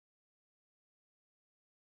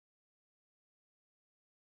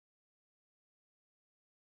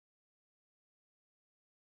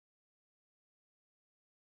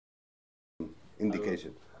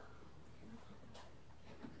indication.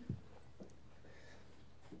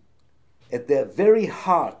 At the very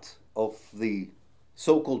heart of the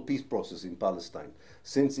so-called peace process in Palestine,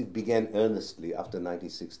 since it began earnestly after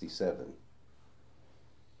 1967,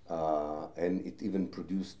 and it even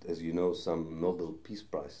produced, as you know, some Nobel Peace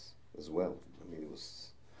Prize as well. I mean, it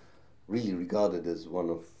was really regarded as one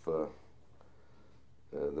of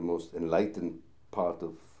the most enlightened part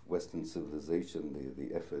of Western civilization,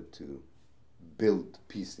 the effort to build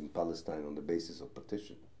peace in Palestine on the basis of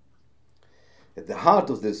partition. At the heart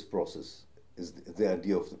of this process is the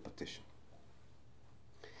idea of the partition.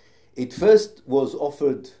 It first was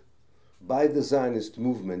offered by the Zionist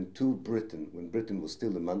movement to Britain, when Britain was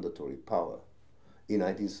still a mandatory power, in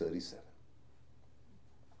 1937.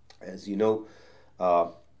 As you know,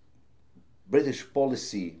 British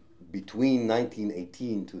policy between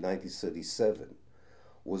 1918 to 1937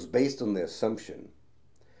 was based on the assumption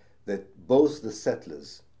that both the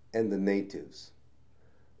settlers and the natives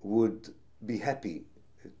would be happy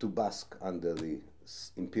to bask under the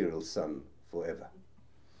imperial sun forever.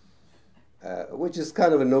 Which is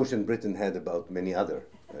kind of a notion Britain had about many other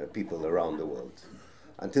people around the world,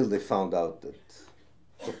 until they found out that,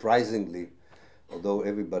 surprisingly, although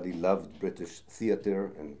everybody loved British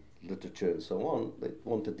theatre and literature and so on, they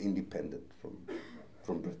wanted independence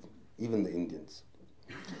from Britain, even the Indians.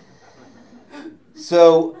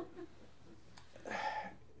 So,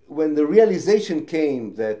 when the realization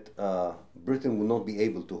came that Britain would not be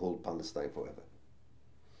able to hold Palestine forever,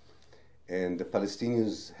 and the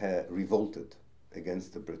Palestinians had revolted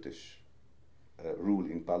against the British rule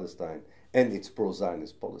in Palestine and its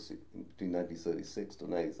pro-Zionist policy between 1936 to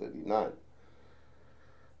 1939.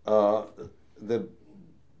 The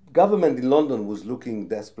government in London was looking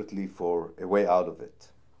desperately for a way out of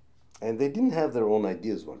it. And they didn't have their own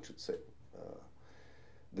ideas, one should say.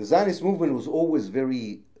 The Zionist movement was always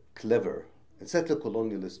very clever. And settler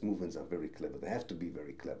colonialist movements are very clever. They have to be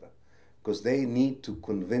very clever, because they need to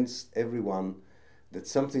convince everyone that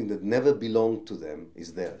something that never belonged to them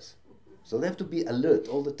is theirs. So they have to be alert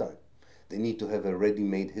all the time. They need to have a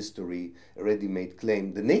ready-made history, a ready-made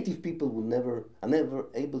claim. The native people are never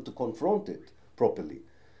able to confront it properly,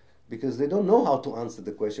 because they don't know how to answer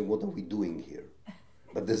the question, what are we doing here?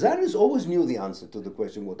 But the Zionists always knew the answer to the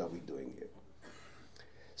question, what are we doing here?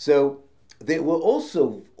 So they were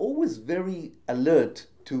also always very alert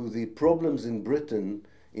to the problems in Britain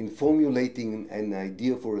in formulating an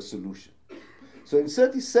idea for a solution. So in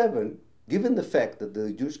 1937, given the fact that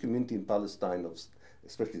the Jewish community in Palestine,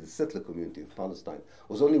 especially the settler community of Palestine,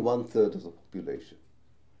 was only 1/3 of the population,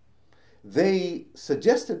 they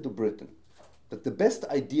suggested to Britain that the best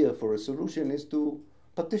idea for a solution is to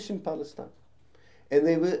partition Palestine. And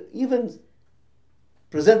they were even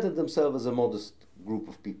presented themselves as a modest group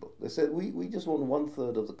of people. They said, we just want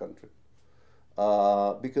 1/3 of the country,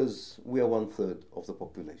 because we are 1/3 of the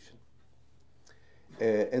population.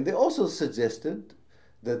 And they also suggested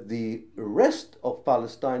that the rest of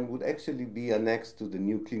Palestine would actually be annexed to the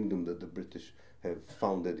new kingdom that the British have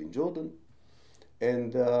founded in Jordan.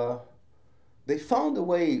 And they found a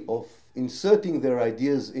way of inserting their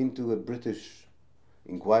ideas into a British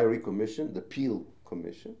inquiry commission, the Peel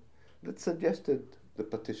Commission, that suggested the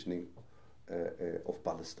partitioning of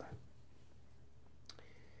Palestine.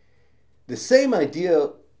 The same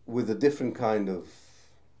idea with a different kind of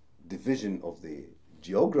division of the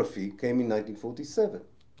geography came in 1947.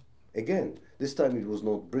 Again, this time it was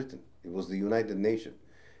not Britain, it was the United Nations,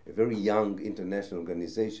 a very young international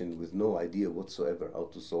organization with no idea whatsoever how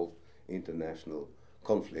to solve international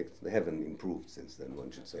conflicts. They haven't improved since then,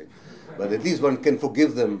 one should say. But at least one can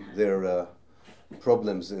forgive them their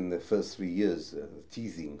problems in the first 3 years, the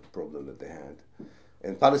teething problem that they had.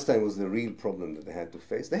 And Palestine was the real problem that they had to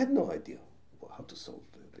face. They had no idea how to solve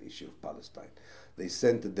the issue of Palestine. They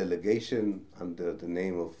sent a delegation under the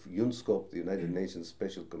name of UNSCOP, the United Nations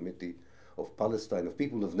Special Committee of Palestine, of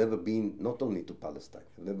people who have never been, not only to Palestine,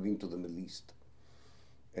 have never been to the Middle East.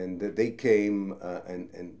 And they came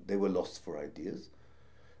and they were lost for ideas.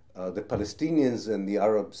 The Palestinians and the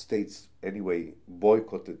Arab states, anyway,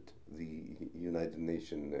 boycotted the United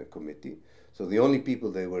Nations Committee. So the only people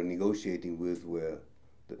they were negotiating with were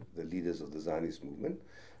the leaders of the Zionist movement.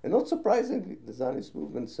 And not surprisingly, the Zionist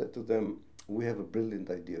movement said to them, we have a brilliant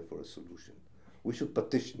idea for a solution. We should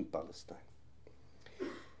partition Palestine.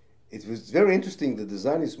 It was very interesting that the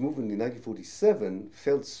Zionist movement in 1947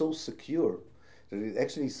 felt so secure that it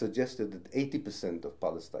actually suggested that 80% of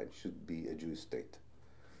Palestine should be a Jewish state.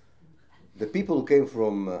 The people who came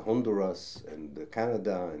from Honduras and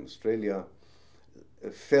Canada and Australia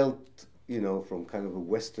felt, you know, from kind of a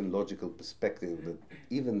Western logical perspective, that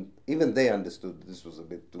even they understood this was a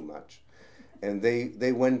bit too much. And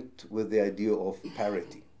they went with the idea of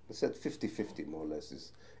parity. They said 50-50 more or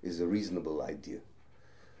less is a reasonable idea.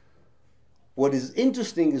 What is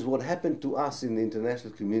interesting is what happened to us in the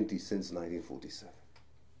international community since 1947.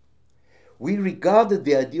 We regarded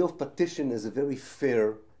the idea of partition as a very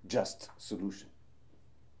fair, just solution.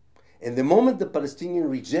 And the moment the Palestinians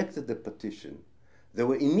rejected the partition, they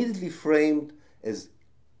were immediately framed as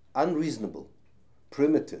unreasonable,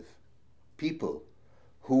 primitive people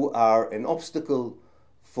who are an obstacle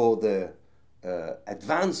for the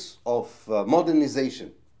advance of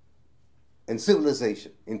modernization and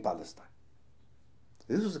civilization in Palestine.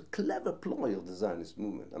 This was a clever ploy of the Zionist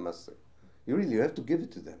movement, I must say. You have to give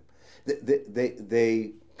it to them.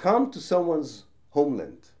 They come to someone's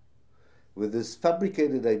homeland with this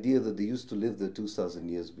fabricated idea that they used to live there 2,000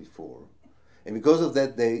 years before. And because of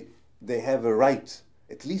that, they have a right,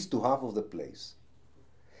 at least to half of the place.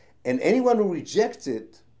 And anyone who rejects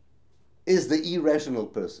it is the irrational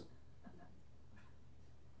person,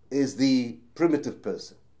 is the primitive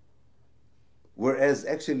person. Whereas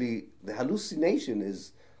actually the hallucination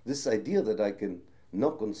is this idea that I can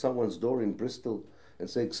knock on someone's door in Bristol and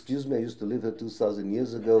say, excuse me, I used to live here 2,000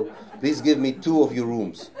 years ago, please give me 2 of your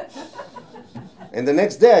rooms. And the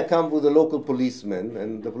next day I come with a local policeman,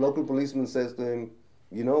 and the local policeman says to him,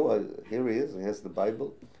 you know, here he is, he has the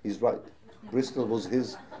Bible, he's right. Bristol was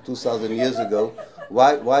his 2,000 years ago.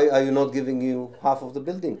 Why are you not giving you half of the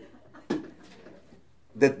building?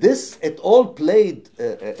 That this at all played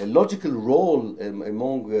a logical role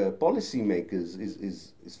among policymakers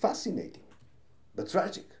is fascinating, but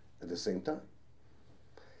tragic at the same time.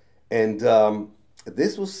 And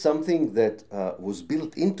this was something that was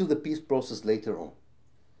built into the peace process later on.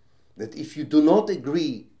 That if you do not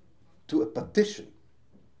agree to a partition,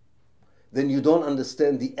 then you don't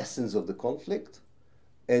understand the essence of the conflict,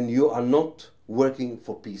 and you are not working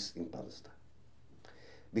for peace in Palestine.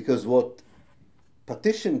 Because what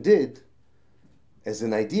partition did, as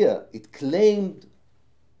an idea, it claimed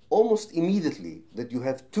almost immediately that you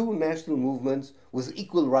have 2 national movements with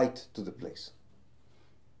equal right to the place.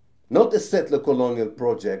 Not a settler colonial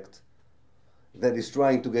project that is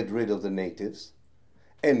trying to get rid of the natives,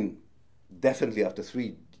 and definitely after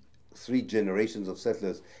three generations of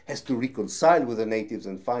settlers has to reconcile with the natives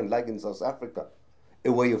and find, like in South Africa,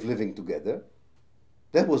 a way of living together.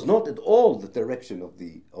 That was not at all the direction of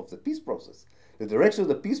the peace process. The direction of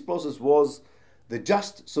the peace process was the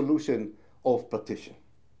just solution of partition.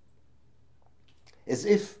 As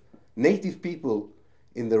if native people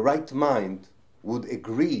in the right mind would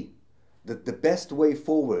agree that the best way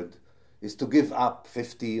forward is to give up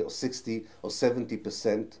 50 or 60 or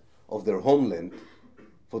 70% of their homeland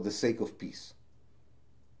for the sake of peace.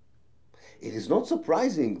 It is not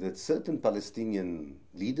surprising that certain Palestinian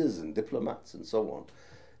leaders and diplomats and so on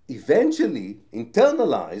eventually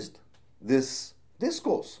internalized this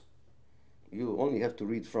discourse. You only have to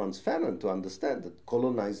read Frantz Fanon to understand that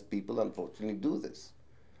colonized people unfortunately do this.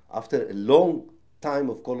 After a long time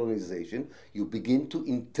of colonization, you begin to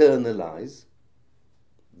internalize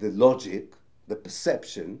the logic, the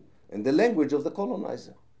perception, and the language of the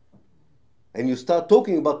colonizer. And you start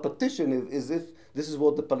talking about partition as if this is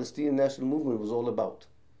what the Palestinian national movement was all about.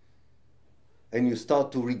 And you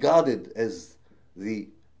start to regard it as the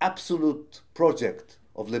absolute project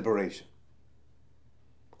of liberation.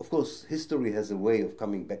 Of course, history has a way of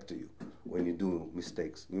coming back to you when you do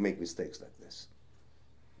mistakes. You make mistakes like this.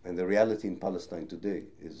 And the reality in Palestine today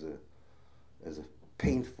is a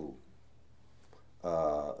painful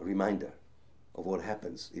reminder of what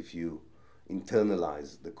happens if you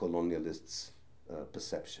internalize the colonialists'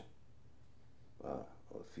 perception.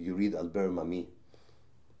 If you read Albert Mamie,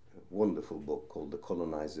 a wonderful book called The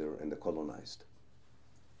Colonizer and the Colonized.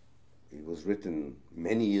 It was written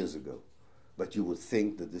many years ago, but you would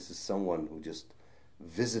think that this is someone who just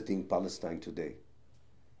visiting Palestine today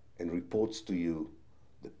and reports to you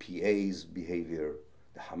the PA's behavior,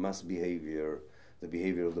 the Hamas behavior, the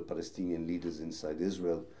behavior of the Palestinian leaders inside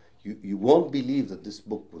Israel. You won't believe that this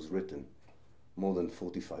book was written more than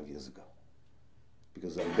 45 years ago.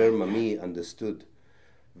 Because Albert Mamie understood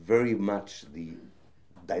very much the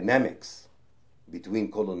dynamics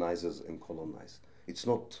between colonizers and colonized. It's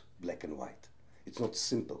not black and white. It's not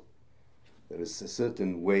simple. There is a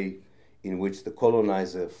certain way in which the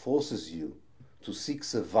colonizer forces you to seek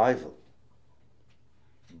survival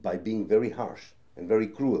by being very harsh and very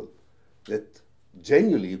cruel, that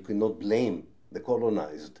genuinely you cannot blame the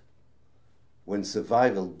colonized when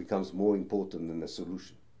survival becomes more important than a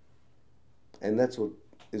solution. And that's what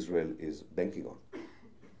Israel is banking on.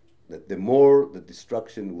 that the more the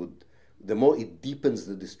destruction would, the more it deepens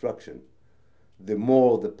the destruction, the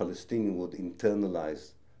more the Palestinian would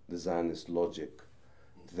internalize the Zionist logic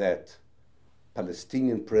that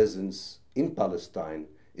Palestinian presence in Palestine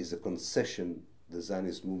is a concession the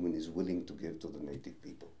Zionist movement is willing to give to the native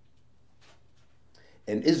people.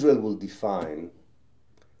 And Israel will define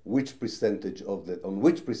on which percentage of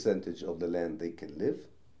the land they can live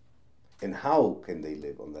and how can they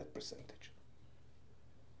live on that percentage.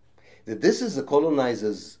 That this is the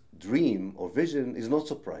colonizer's dream or vision is not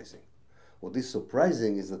surprising. What is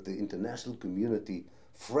surprising is that the international community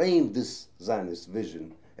framed this Zionist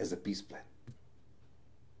vision as a peace plan.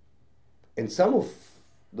 And some of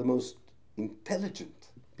the most intelligent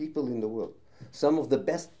people in the world, some of the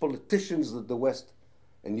best politicians that the West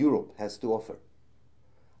and Europe has to offer,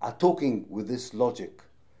 are talking with this logic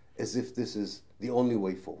as if this is the only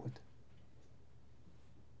way forward.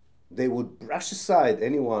 They would brush aside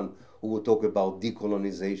anyone who would talk about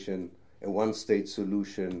decolonization, a one-state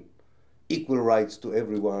solution, equal rights to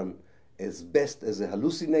everyone, as best as a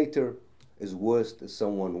hallucinator, as worst as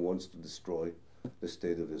someone who wants to destroy the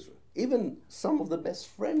state of Israel. Even some of the best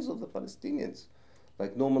friends of the Palestinians,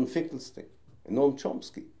 like Norman Finkelstein and Noam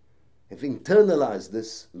Chomsky, have internalized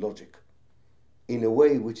this logic in a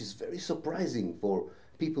way which is very surprising for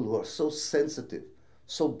people who are so sensitive,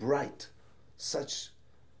 so bright, such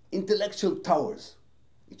intellectual towers.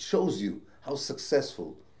 It shows you how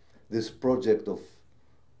successful this project of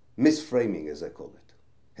misframing, as I call it,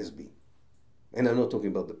 has been. And I'm not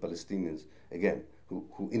talking about the Palestinians, again,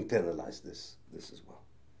 who internalized this as well.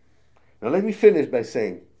 Now let me finish by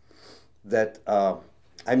saying that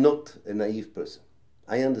I'm not a naive person.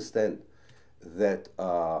 I understand that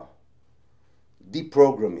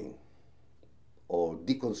deprogramming or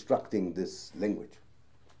deconstructing this language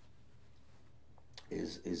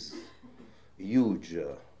is a huge,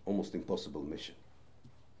 almost impossible mission.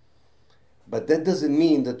 But that doesn't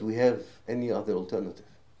mean that we have any other alternative.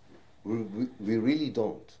 We really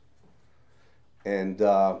don't. And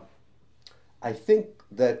I think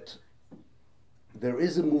that there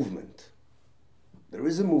is a movement. There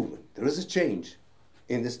is a change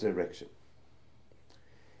in this direction.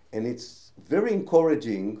 And it's very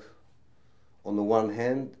encouraging on the one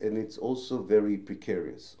hand, and it's also very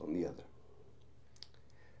precarious on the other.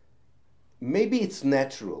 Maybe it's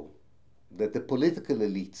natural that the political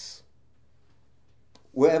elites,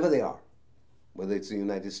 wherever they are, whether it's in the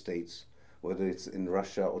United States, whether it's in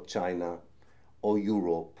Russia or China or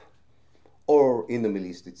Europe or in the Middle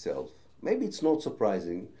East itself, maybe it's not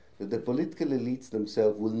surprising that the political elites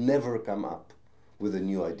themselves will never come up with a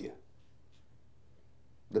new idea.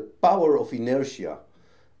 The power of inertia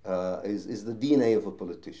is the DNA of a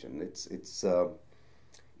politician. It's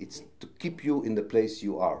to keep you in the place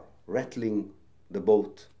you are. Rattling the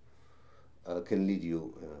boat can lead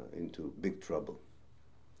you into big trouble,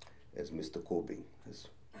 as Mr. Corbyn has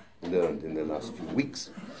learned in the last few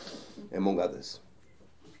weeks, among others.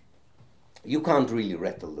 You can't really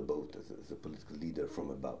rattle the boat as a political leader from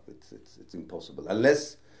above. It's impossible,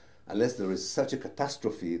 unless there is such a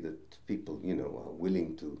catastrophe that people, are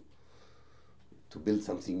willing to build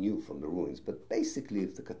something new from the ruins. But basically,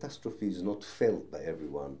 if the catastrophe is not felt by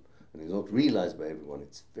everyone and is not realized by everyone,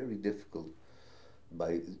 it's very difficult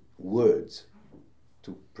by words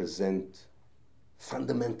to present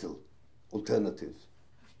fundamental alternatives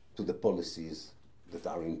to the policies that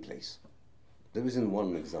are in place. There isn't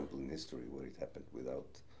one example in history where it happened without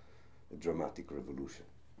a dramatic revolution.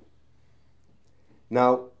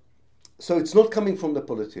 Now, so it's not coming from the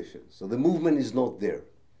politicians. So the movement is not there.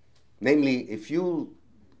 Namely, if you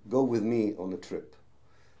go with me on a trip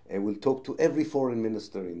and we'll talk to every foreign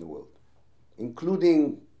minister in the world,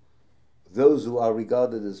 including those who are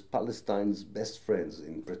regarded as Palestine's best friends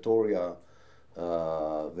in Pretoria,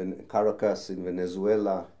 Caracas in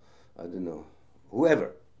Venezuela, I don't know,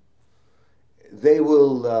 whoever, they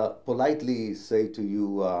will politely say to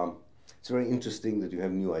you, it's very interesting that you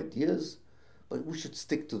have new ideas, but we should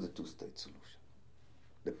stick to the two-state solution.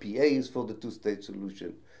 The PA is for the two-state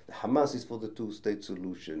solution. The Hamas is for the two-state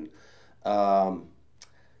solution.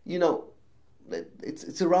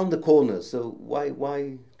 It's around the corner, so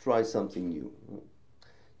why try something new?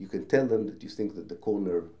 You can tell them that you think that the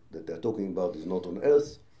corner that they're talking about is not on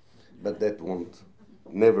earth, but that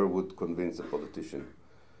never would convince a politician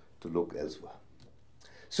to look elsewhere.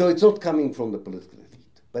 So it's not coming from the political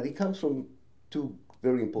elite, but it comes from two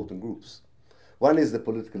very important groups. One is the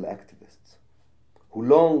political activists, who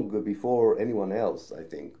long before anyone else, I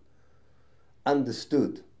think,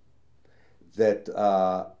 understood that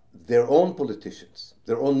their own politicians,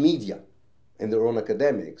 their own media, and their own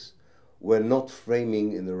academics were not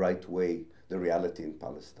framing in the right way the reality in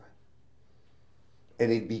Palestine.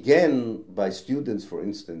 And it began by students, for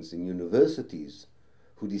instance, in universities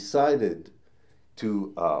who decided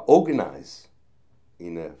to organize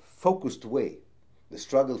in a focused way the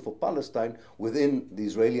struggle for Palestine within the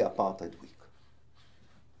Israeli apartheid week.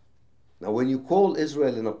 Now, when you call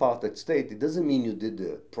Israel an apartheid state, it doesn't mean you did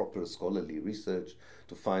the proper scholarly research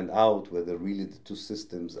to find out whether really the two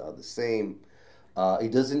systems are the same.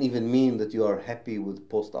 It doesn't even mean that you are happy with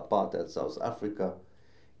post-apartheid South Africa.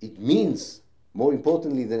 It means, more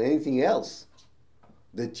importantly than anything else,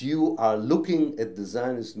 that you are looking at the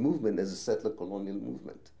Zionist movement as a settler colonial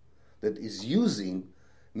movement that is using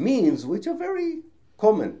means which are very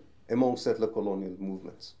common among settler colonial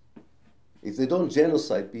movements. If they don't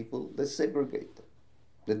genocide people, they segregate them,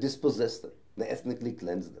 they dispossess them, they ethnically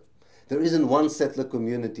cleanse them. There isn't one settler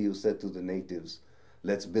community who said to the natives,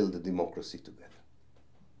 let's build a democracy together.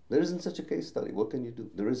 There isn't such a case study. What can you do?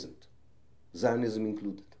 There isn't. Zionism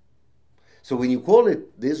included. So when you call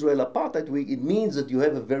it the Israel Apartheid Week, it means that you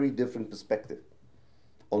have a very different perspective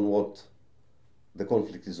on what the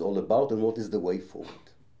conflict is all about and what is the way forward.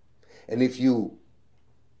 And if you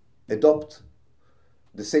adopt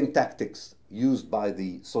the same tactics used by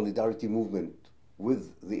the solidarity movement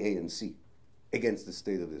with the ANC against the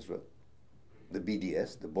State of Israel, the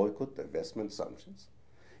BDS, the boycott, divestment, sanctions,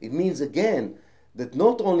 it means again that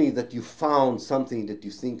not only that you found something that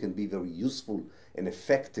you think can be very useful and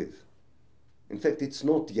effective. In fact, it's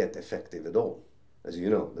not yet effective at all. As you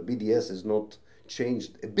know, the BDS has not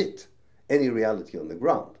changed a bit any reality on the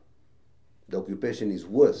ground. The occupation is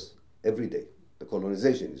worse every day. The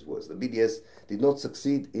colonization is worse. The BDS did not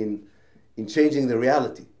succeed in changing the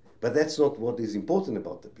reality. But that's not what is important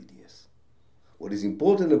about the BDS. What is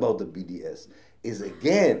important about the BDS is,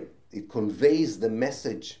 again, it conveys the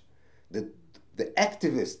message that the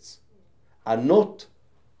activists are not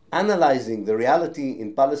analyzing the reality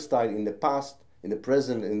in Palestine in the past, in the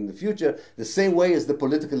present, and in the future, the same way as the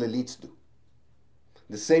political elites do,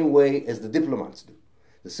 the same way as the diplomats do,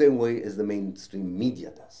 the same way as the mainstream media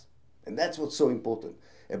does. And that's what's so important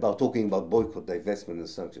about talking about boycott, divestment, and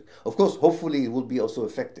sanctions. Of course, hopefully it will be also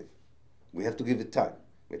effective. We have to give it time.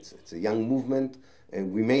 It's a young movement,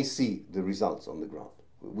 and we may see the results on the ground.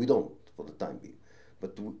 We don't for the time being.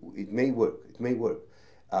 But it may work. It may work.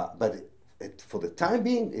 But for the time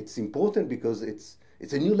being, it's important because it's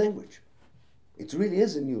a new language. It really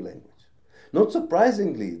is a new language. Not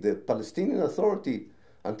surprisingly, the Palestinian Authority,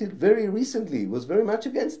 until very recently, was very much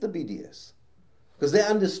against the BDS because they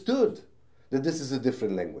understood that this is a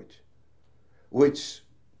different language, which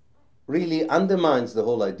really undermines the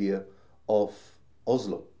whole idea of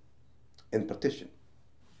Oslo and partition,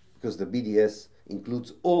 because the BDS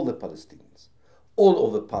includes all the Palestinians, all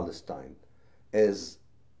over Palestine, as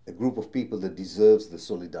a group of people that deserves the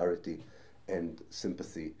solidarity and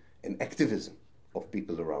sympathy and activism of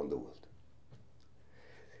people around the world.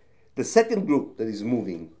 The second group that is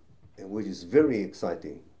moving, and which is very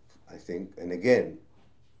exciting, I think, and again,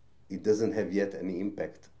 it doesn't have yet any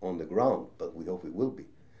impact on the ground, but we hope it will be,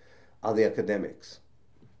 are the academics,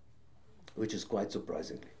 which is quite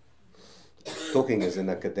surprisingly. Talking as an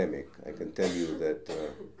academic, I can tell you that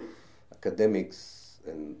academics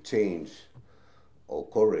and change or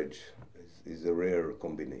courage is a rare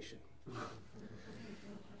combination.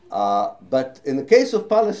 But in the case of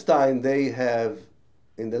Palestine, they have,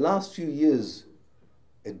 in the last few years,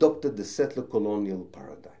 adopted the settler colonial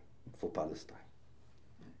paradigm for Palestine,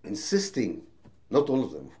 insisting, not all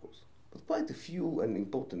of them, of course, but quite a few and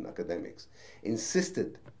important academics,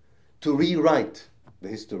 insisted to rewrite the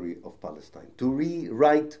history of Palestine, to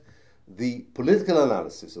rewrite the political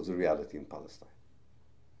analysis of the reality in Palestine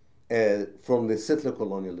from the settler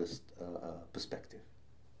colonialist perspective.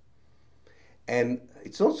 And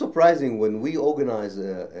it's not surprising when we organize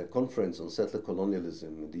a conference on settler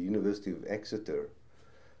colonialism at the University of Exeter,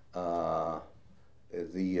 the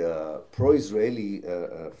pro-Israeli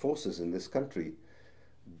forces in this country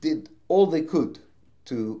did all they could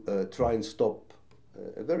to try and stop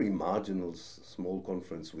a very marginal, small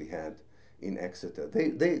conference we had in Exeter.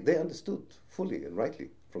 They understood fully and rightly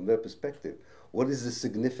from their perspective what is the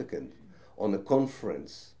significance on a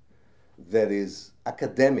conference that is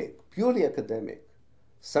academic, purely academic,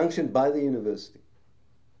 sanctioned by the university,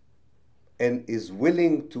 and is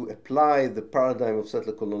willing to apply the paradigm of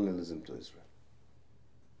settler colonialism to Israel.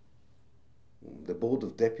 The Board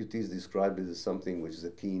of Deputies described it as something which is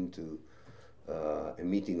akin to a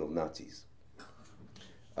meeting of Nazis.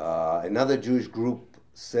 Another Jewish group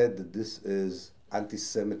said that this is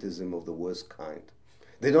anti-Semitism of the worst kind.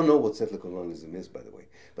 They don't know what settler colonialism is, by the way,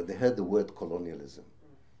 but they heard the word colonialism.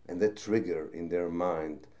 and that trigger in their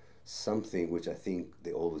mind something which I think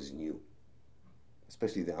they always knew,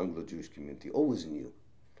 especially the Anglo-Jewish community, always knew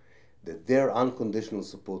that their unconditional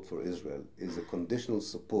support for Israel is a conditional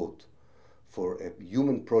support for a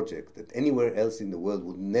human project that anywhere else in the world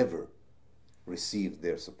would never receive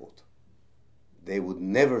their support. They would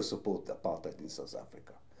never support apartheid in South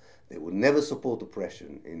Africa. They would never support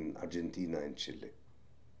oppression in Argentina and Chile.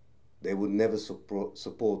 They would never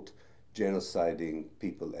support genociding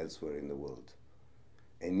people elsewhere in the world.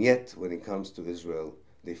 And yet, when it comes to Israel,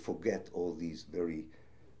 they forget all these very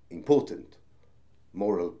important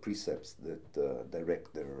moral precepts that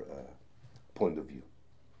direct their point of view.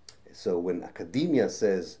 So when academia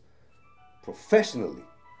says, professionally,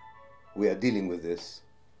 we are dealing with this,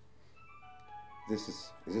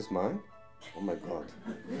 is this mine? Oh my God.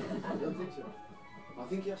 I don't think so. I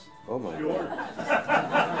think yes. Oh my God.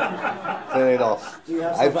 Turn it off. Do you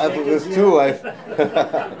have some I've shakers with here? two,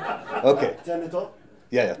 okay. Turn it off.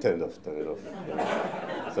 Yeah, turn it off, turn it off.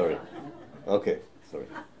 Yeah. Sorry. Okay, sorry.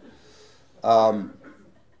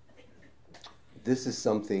 This is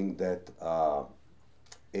something that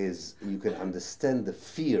is, you can understand the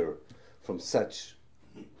fear from such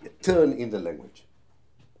a turn in the language,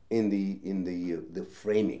 in the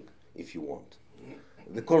framing, if you want.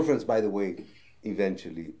 The conference, by the way,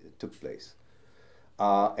 eventually took place.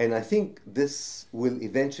 And I think this will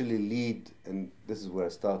eventually lead, and this is where I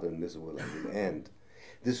started and this is where I will end,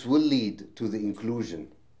 this will lead to the inclusion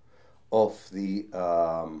of the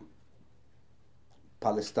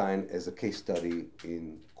Palestine as a case study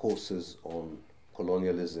in courses on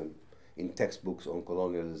colonialism, in textbooks on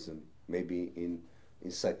colonialism, maybe in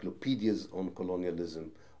encyclopedias on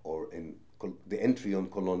colonialism, or in the entry on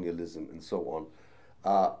colonialism, and so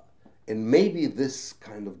on. And maybe this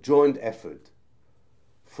kind of joint effort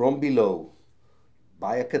from below,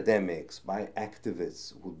 by academics, by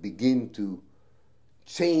activists, would begin to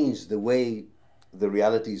change the way the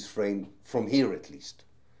reality is framed from here, at least.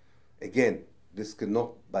 Again, this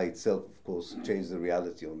cannot by itself, of course, change the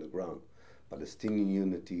reality on the ground. Palestinian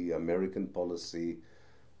unity, American policy,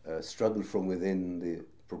 struggle from within the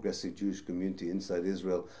progressive Jewish community inside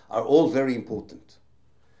Israel are all very important.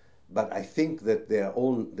 But I think that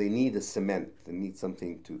they need a cement, they need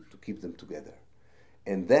something to keep them together.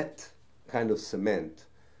 And that kind of cement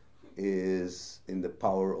is in the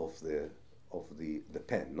power of the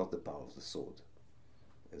pen, not the power of the sword.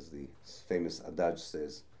 As the famous adage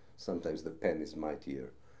says, sometimes the pen is mightier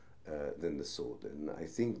than the sword. And I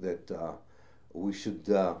think that we should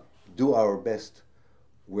do our best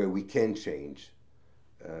where we can change,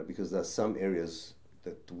 because there are some areas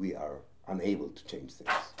that we are unable to change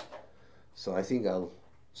things. So I think I'll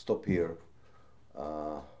stop here,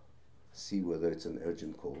 see whether it's an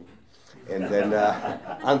urgent call, and then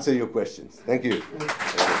answer your questions. Thank you. Thank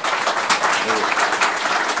you.